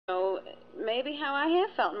maybe how I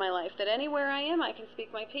have felt in my life, that anywhere I am I can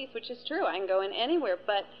speak my piece, which is true. I can go in anywhere,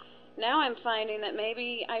 but now I'm finding that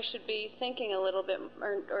maybe I should be thinking a little bit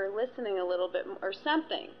or listening a little bit or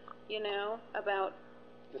something, about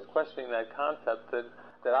just questioning that concept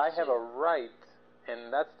that I have a right,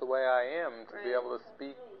 and that's the way I am, to be able to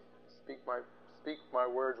speak my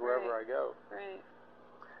words wherever I go. Right.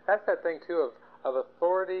 That's that thing too of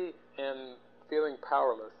authority and feeling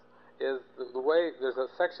powerless. Is the way, there's a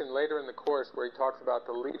section later in the course where he talks about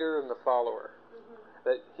the leader and the follower.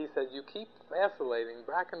 That he said you keep vacillating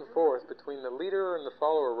back and forth between the leader and the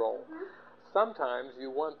follower role. Sometimes you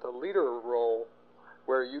want the leader role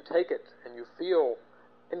where you take it and you feel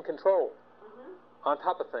in control on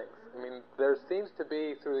top of things. I mean, there seems to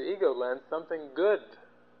be, through the ego lens, something good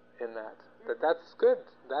in that. That's good.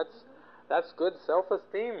 That's good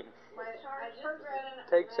self-esteem.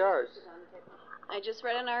 Take charge. I just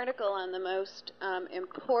read an article on the most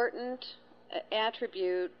important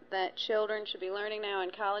attribute that children should be learning now,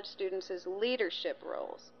 and college students, is leadership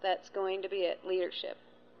roles. That's going to be it, leadership.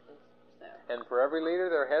 So. And for every leader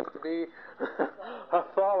there has to be a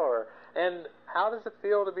follower. And how does it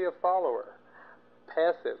feel to be a follower?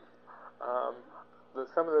 Passive.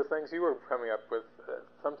 Some of those things you were coming up with,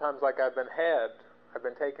 sometimes like I've been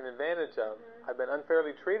taken advantage of, I've been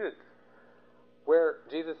unfairly treated. Where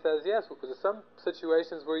Jesus says, yes, there's some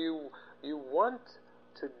situations where you want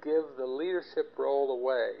to give the leadership role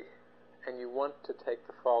away, and you want to take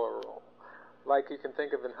the follower role. Like you can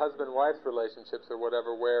think of in husband-wife relationships or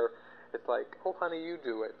whatever, where it's like, oh honey, you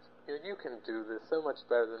do it. You can do this so much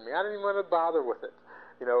better than me. I don't even want to bother with it.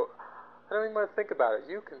 I don't even want to think about it.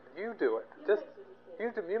 You do it.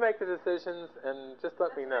 You make the decisions, and just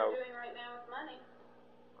let me know. That's what I'm doing right now with money.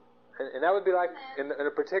 And that would be like in a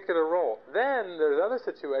particular role. Then there's other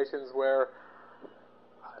situations where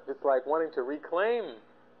it's like wanting to reclaim.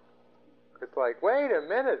 It's like, wait a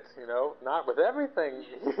minute, not with everything.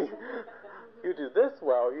 You do this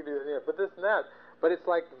well, but this and that. But it's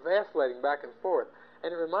like vacillating back and forth.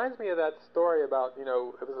 And it reminds me of that story about, it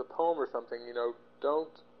was a poem or something, don't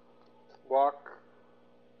walk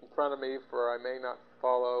in front of me for I may not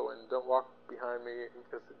follow, and don't walk behind me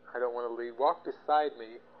because I don't want to lead. Walk beside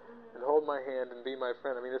me and hold my hand and be my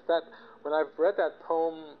friend. I mean, it's that, when I've read that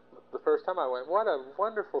poem the first time, I went, what a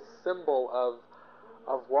wonderful symbol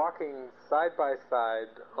of walking side by side,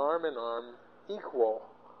 arm in arm, equal.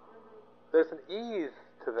 There's an ease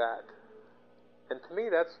to that. And to me,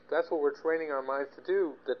 that's what we're training our minds to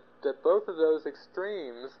do, that both of those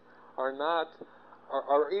extremes are not,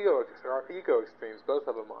 are ego extremes, both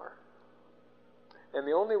of them are. And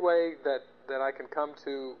the only way that I can come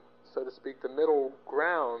to, so to speak, the middle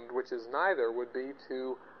ground, which is neither, would be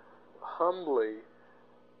to humbly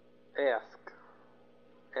ask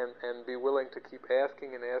and be willing to keep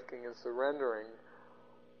asking and surrendering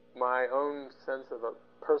my own sense of a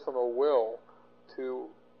personal will to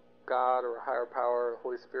God or a higher power,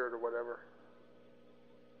 Holy Spirit or whatever.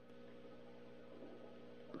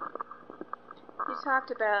 You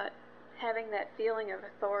talked about having that feeling of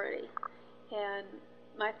authority, and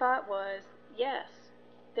my thought was, yes,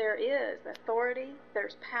 there is authority,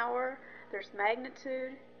 there's power, there's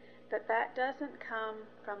magnitude, but that doesn't come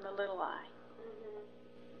from the little I.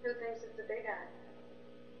 Who thinks it's a big I?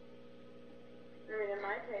 I mean, in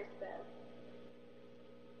my case, then.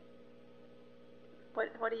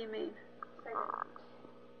 What do you mean?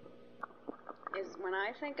 Is when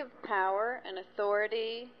I think of power and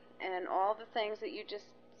authority and all the things that you just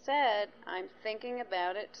said, I'm thinking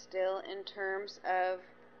about it still in terms of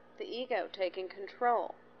the ego taking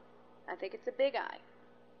control. I think it's a big I.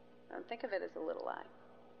 I don't think of it as a little I.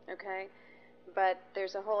 Okay? But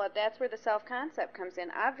there's a whole, that's where the self-concept comes in.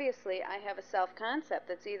 Obviously, I have a self-concept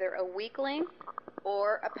that's either a weakling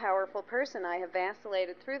or a powerful person. I have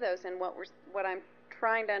vacillated through those, and what I'm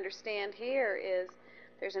trying to understand here is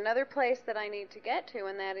there's another place that I need to get to,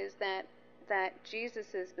 and that is that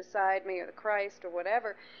Jesus is beside me, or the Christ, or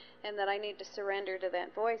whatever, and that I need to surrender to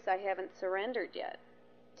that voice. I haven't surrendered yet.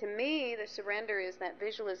 To me, the surrender is that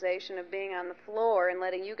visualization of being on the floor and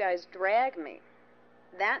letting you guys drag me.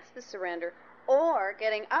 That's the surrender. Or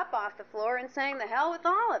getting up off the floor and saying, the hell with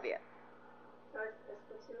all of you. So it's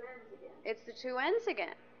the two ends again. It's the two ends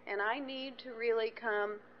again. And I need to really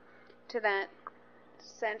come to that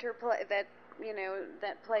center place,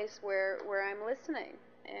 that place where I'm listeling.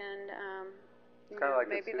 And kind of like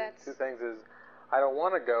maybe that's two things is, I don't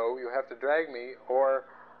want to go, you have to drag me, or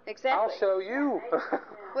exactly. I'll show you.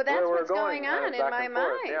 Well, that's what's going on in my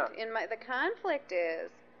mind. Yeah. The conflict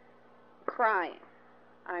is crying.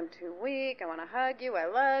 I'm too weak, I want to hug you, I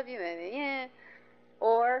love you,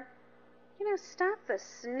 or, stop the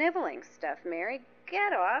sniveling stuff, Mary.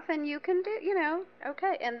 Get off and you can do,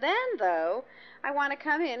 okay. And then, though, I want to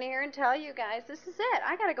come in here and tell you guys, this is it.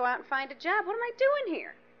 I got to go out and find a job. What am I doing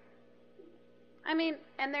here? I mean,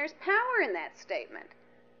 and there's power in that statement.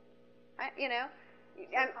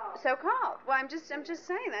 So-called. Well, I'm just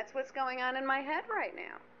saying that's what's going on in my head right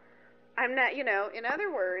now. I'm not, in other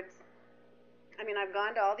words, I've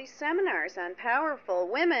gone to all these seminars on powerful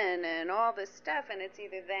women and all this stuff, and it's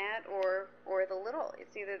either that or the little.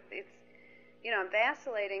 I'm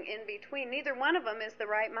vacillating in between. Neither one of them is the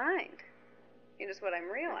right mind. Is what I'm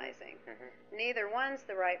realizing. Mm-hmm. Neither one's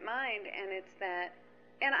the right mind, and it's that,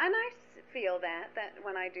 and I feel that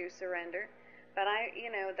when I do surrender, but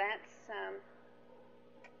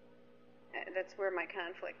that's where my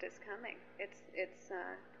conflict is coming. It's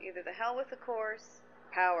either the hell with the Course,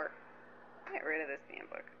 power. Get rid of this damn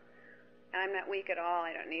book. I'm not weak at all.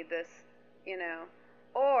 I don't need this,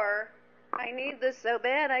 Or I need this so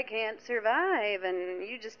bad I can't survive, and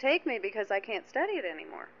you just take me because I can't study it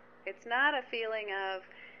anymore. It's not a feeling of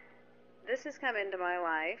this has come into my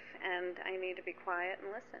life, and I need to be quiet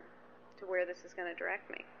and listen to where this is going to direct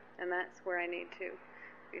me. And that's where I need to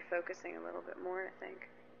be focusing a little bit more, I think.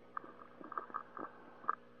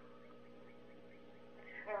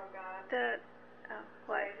 Oh, God.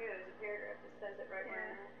 What? Right here, there's a paragraph that says it right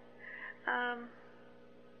now.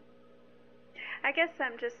 I guess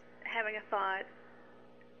I'm just having a thought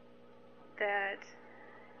that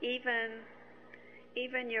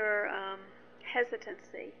even your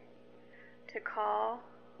hesitancy to call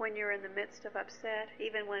when you're in the midst of upset,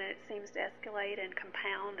 even when it seems to escalate and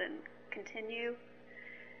compound and continue,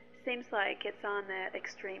 seems like it's on that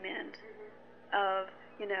extreme end of,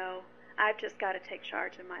 I've just got to take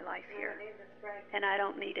charge of my life here, right. And I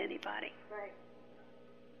don't need anybody. Right.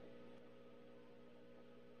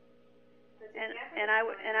 And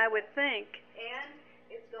I would think. And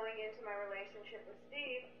it's going into my relationship with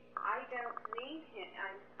Steve. I don't need him.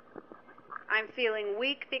 I'm feeling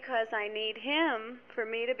weak because I need him for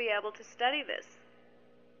me to be able to study this.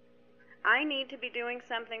 I need to be doing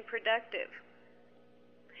something productive.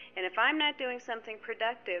 And if I'm not doing something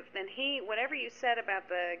productive, then whatever you said about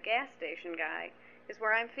the gas station guy is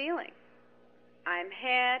where I'm feeling.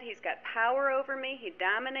 He's got power over me, he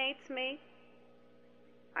dominates me.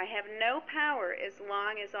 I have no power as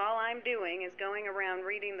long as all I'm doing is going around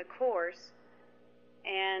reading the Course,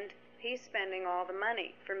 and he's spending all the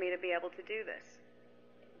money for me to be able to do this.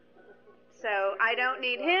 So I don't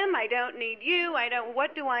need him, I don't need you,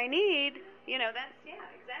 what do I need?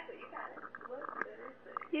 Exactly, you got it.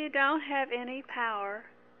 You don't have any power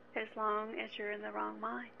as long as you're in the wrong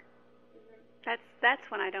mind. That's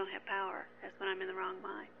when I don't have power, that's when I'm in the wrong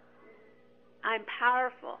mind. I'm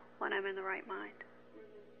powerful when I'm in the right mind.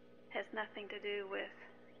 Has nothing to do with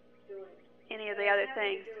any of the other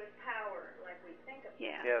things. It has nothing to do with power like we think of.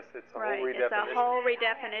 Yeah. Yes, it's a right. whole redefinition. It's a whole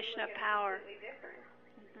redefinition of power.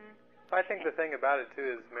 Mm-hmm. I think the thing about it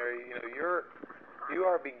too is, Mary, you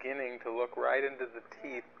are beginning to look right into the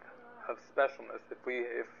teeth of specialness. If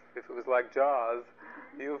it was like Jaws,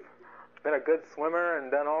 you've been a good swimmer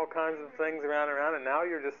and done all kinds of things around, and now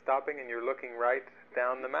you're just stopping and you're looking right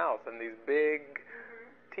down the mouth, and these big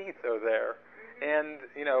teeth are there. And,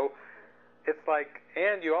 it's like,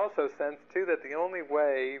 and you also sense, too, that the only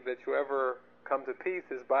way that you ever come to peace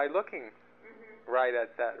is by looking right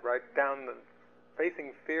at that, right down,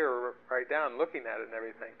 facing fear right down, looking at it and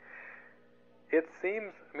everything. It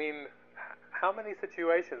seems, how many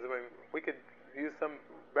situations, we could use some,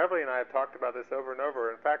 Beverly and I have talked about this over and over.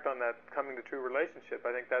 In fact, on that Coming to True Relationship,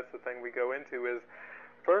 I think that's the thing we go into is,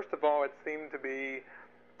 first of all, it seemed to be,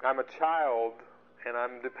 I'm a child and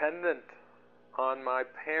I'm dependent on my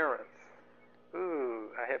parents.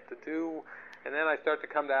 I have to do, and then I start to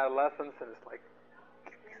come to adolescence, and it's like,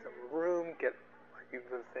 give me some room, like you've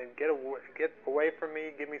been saying, get away from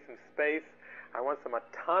me, give me some space. I want some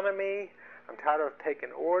autonomy. I'm tired of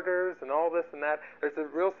taking orders and all this and that. There's a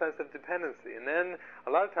real sense of dependency, and then a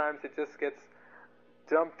lot of times it just gets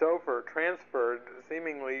jumped over, transferred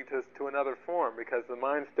seemingly to another form because the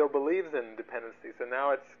mind still believes in dependency. So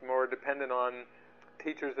now it's more dependent on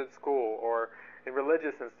teachers at school or in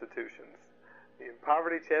religious institutions.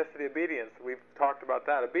 Poverty, chastity, obedience. We've talked about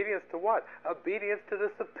that. Obedience to what? Obedience to the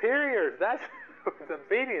superiors. That's what it's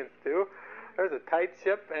obedience to. There's a tight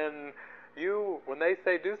ship, and when they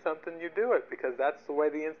say do something, you do it because that's the way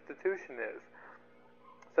the institution is.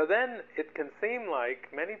 So then it can seem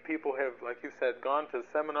like many people have, like you said, gone to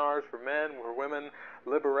seminars for men, for women,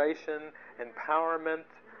 liberation, empowerment,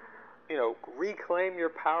 reclaim your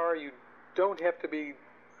power. You don't have to be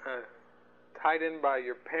tied in by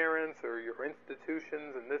your parents or your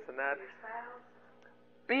institutions and this and that.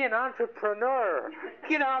 Be an entrepreneur.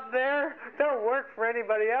 Get out there. Don't work for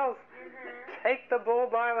anybody else. Take the bull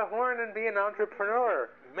by the horn and be an entrepreneur.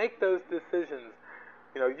 Make those decisions.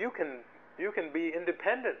 You can be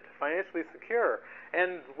independent, financially secure.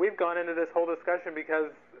 And we've gone into this whole discussion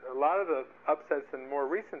because a lot of the upsets in more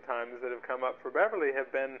recent times that have come up for Beverly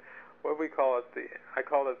have been what we call it, I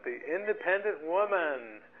call it the independent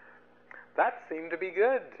woman. That seemed to be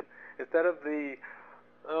good. Instead of the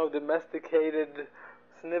domesticated,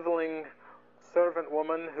 sniveling servant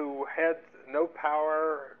woman who had no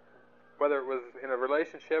power, whether it was in a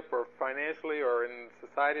relationship or financially or in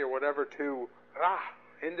society or whatever, to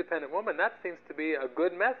independent woman. That seems to be a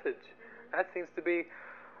good message. That seems to be,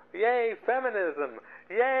 yay, feminism.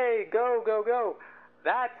 Yay, go, go, go.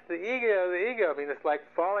 That's the ego, the ego. I mean, it's like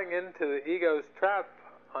falling into the ego's trap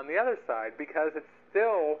on the other side, because it's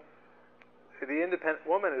still, the independent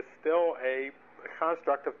woman is still a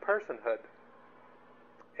construct of personhood.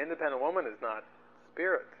 Independent woman is not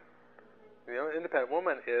spirit. Independent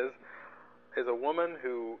woman is a woman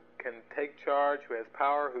who can take charge, who has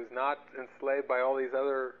power, who's not enslaved by all these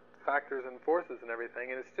other factors and forces and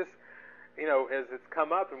everything. And it's just, as it's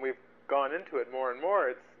come up and we've gone into it more and more,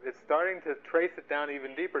 it's starting to trace it down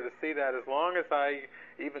even deeper, to see that as long as I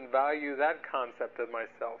even value that concept of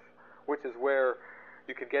myself, which is where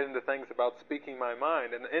you could get into things about speaking my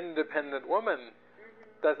mind. An independent woman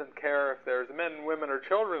doesn't care if there's men, women, or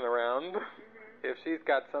children around. If she's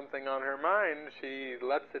got something on her mind, she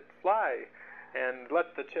lets it fly and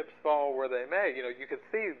let the chips fall where they may. You can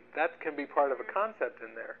see that can be part of a concept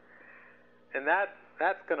in there. And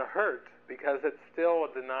that's going to hurt, because it's still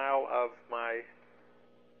a denial of my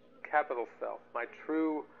capital self. My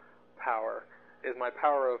true power is my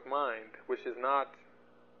power of mind, which is not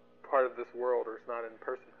part of this world, or it's not in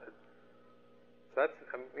personhood. So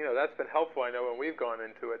that's been helpful, I know, when we've gone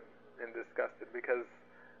into it and discussed it, because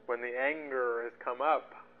when the anger has come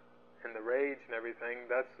up and the rage and everything,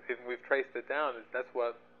 if we've traced it down, that's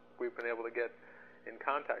what we've been able to get in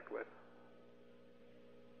contact with.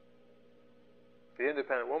 The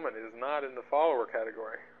independent woman is not in the follower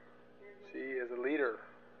category. She is a leader.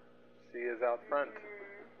 She is out front.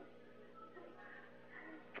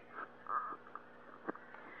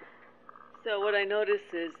 So what I notice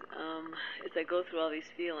is I go through all these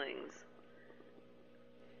feelings,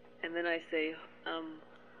 and then I say,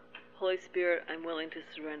 Holy Spirit, I'm willing to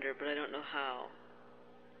surrender, but I don't know how.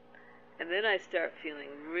 And then I start feeling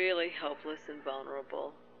really helpless and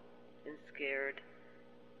vulnerable and scared.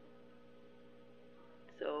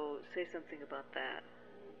 So say something about that.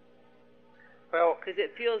 Well, because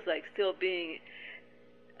it feels like still being,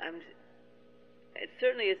 it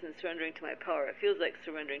certainly isn't surrendering to my power. It feels like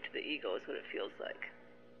surrendering to the ego is what it feels like.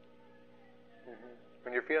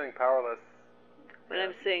 When you're feeling powerless. When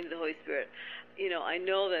I'm saying to the Holy Spirit, I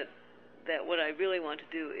know that what I really want to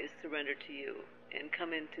do is surrender to you and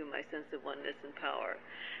come into my sense of oneness and power.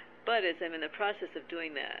 But as I'm in the process of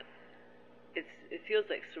doing that, it feels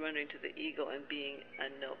like surrendering to the ego and being a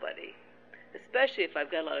nobody. Especially if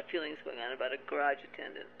I've got a lot of feelings going on about a garage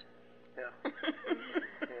attendant. Yeah.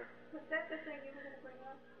 Was that the thing you were going to bring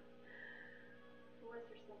up? Or was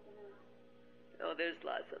there something else? Oh, there's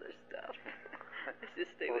lots of other stuff. Let's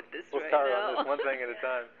just stay with this we'll right start now. on this one thing at a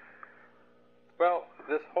time. Well,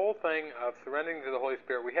 this whole thing of surrendering to the Holy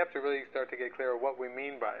Spirit, we have to really start to get clear of what we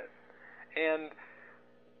mean by it. And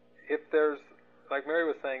if there's, like Mary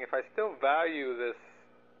was saying, if I still value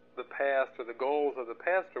the past or the goals of the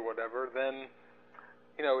past or whatever, then,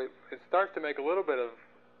 it starts to make a little bit of,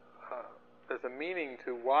 there's a meaning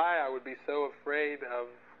to why I would be so afraid of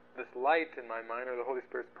this light in my mind, or the Holy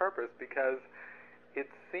Spirit's purpose, because it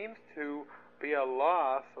seems to be a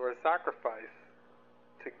loss or a sacrifice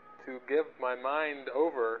to give my mind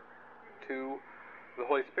over to the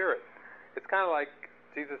Holy Spirit. It's kind of like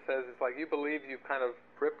Jesus says, it's like you believe you've kind of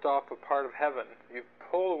ripped off a part of heaven. You've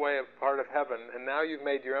pulled away a part of heaven, and now you've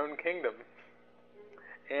made your own kingdom.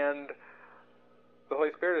 And the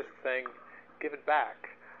Holy Spirit is saying, give it back.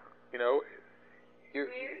 You're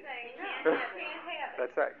saying can't have it.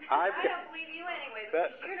 That's right. I don't believe you anyway,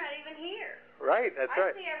 because you're not even here. Right, that's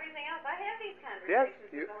right. I see everything else. I have these conversations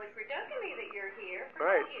with the Holy Spirit. Don't tell me that you're here.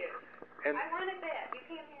 Forget you. And I wanted that. You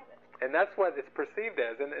can't have it. And that's what it's perceived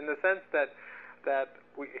as, in the sense that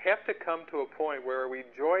we have to come to a point where we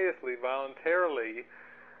joyously, voluntarily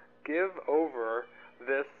give over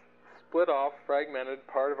this split-off, fragmented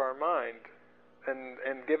part of our mind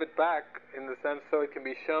and give it back in the sense so it can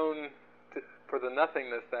be shown for the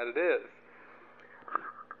nothingness that it is.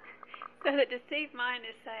 So the deceived mind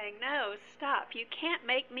is saying, no, stop. You can't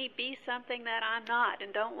make me be something that I'm not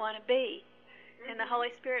and don't want to be. And the Holy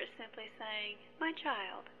Spirit is simply saying, my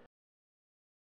child,